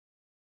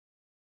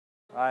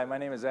Hi, my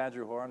name is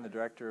Andrew Hore. I'm the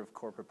Director of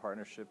Corporate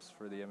Partnerships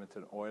for the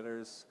Edmonton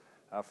Oilers.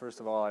 First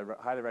of all, I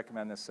highly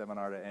recommend this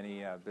seminar to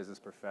any business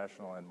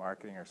professional in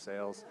marketing or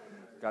sales.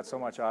 Got so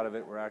much out of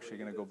it, we're actually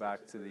going to go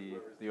back to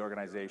the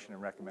organization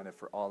and recommend it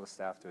for all the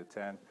staff to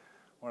attend.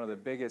 One of the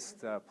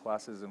biggest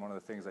pluses and one of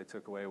the things I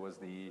took away was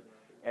the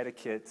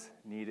etiquette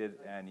needed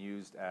and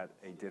used at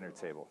a dinner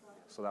table.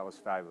 So that was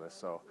fabulous.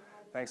 So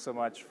thanks so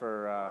much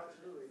for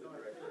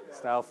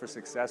Style for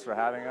Success for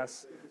having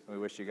us. We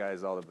wish you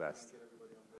guys all the best.